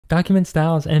Document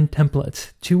styles and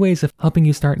templates, two ways of helping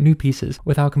you start new pieces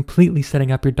without completely setting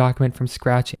up your document from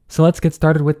scratch. So let's get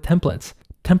started with templates.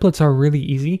 Templates are really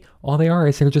easy. All they are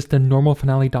is they're just a normal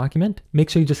Finale document. Make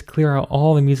sure you just clear out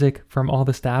all the music from all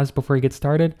the stabs before you get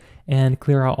started and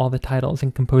clear out all the titles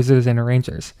and composers and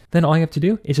arrangers. Then all you have to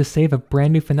do is just save a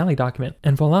brand new Finale document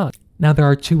and voila. Now there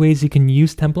are two ways you can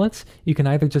use templates. You can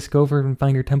either just go over and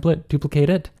find your template, duplicate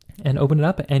it, and open it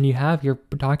up, and you have your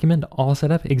document all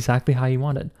set up exactly how you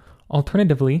want it.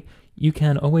 Alternatively, you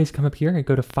can always come up here and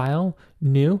go to File,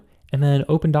 New, and then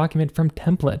Open Document from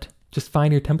Template. Just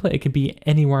find your template. It could be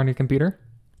anywhere on your computer.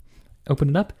 Open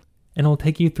it up, and it'll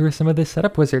take you through some of this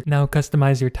setup wizard. Now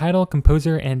customize your title,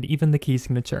 composer, and even the key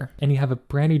signature. And you have a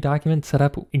brand new document set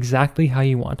up exactly how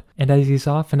you want. And as you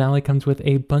saw, Finale comes with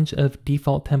a bunch of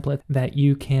default templates that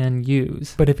you can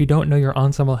use. But if you don't know your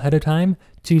ensemble ahead of time,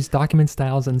 choose document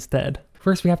styles instead.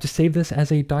 First, we have to save this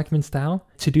as a document style.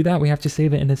 To do that, we have to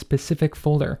save it in a specific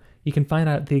folder. You can find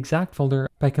out the exact folder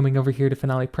by coming over here to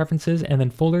Finale Preferences and then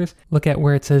Folders. Look at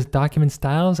where it says Document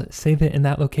Styles, save it in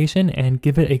that location, and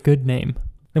give it a good name.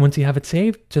 Then once you have it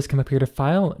saved, just come up here to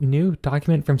File, New,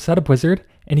 Document from Setup Wizard,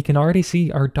 and you can already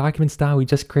see our document style we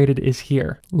just created is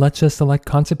here. Let's just select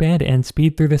Concert Band and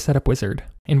speed through the Setup Wizard.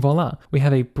 And voila, we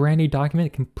have a brand new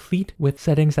document complete with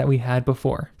settings that we had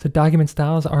before. So document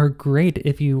styles are great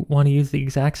if you want to use the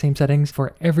exact same settings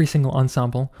for every single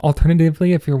ensemble.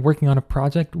 Alternatively, if you're working on a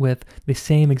project with the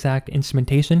same exact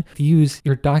instrumentation, use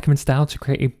your document style to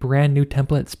create a brand new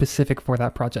template specific for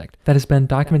that project. That has been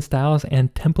document styles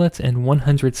and templates in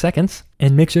 100 seconds.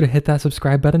 And make sure to hit that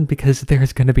subscribe button because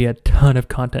there's going to be a ton of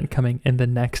content coming in the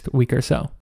next week or so.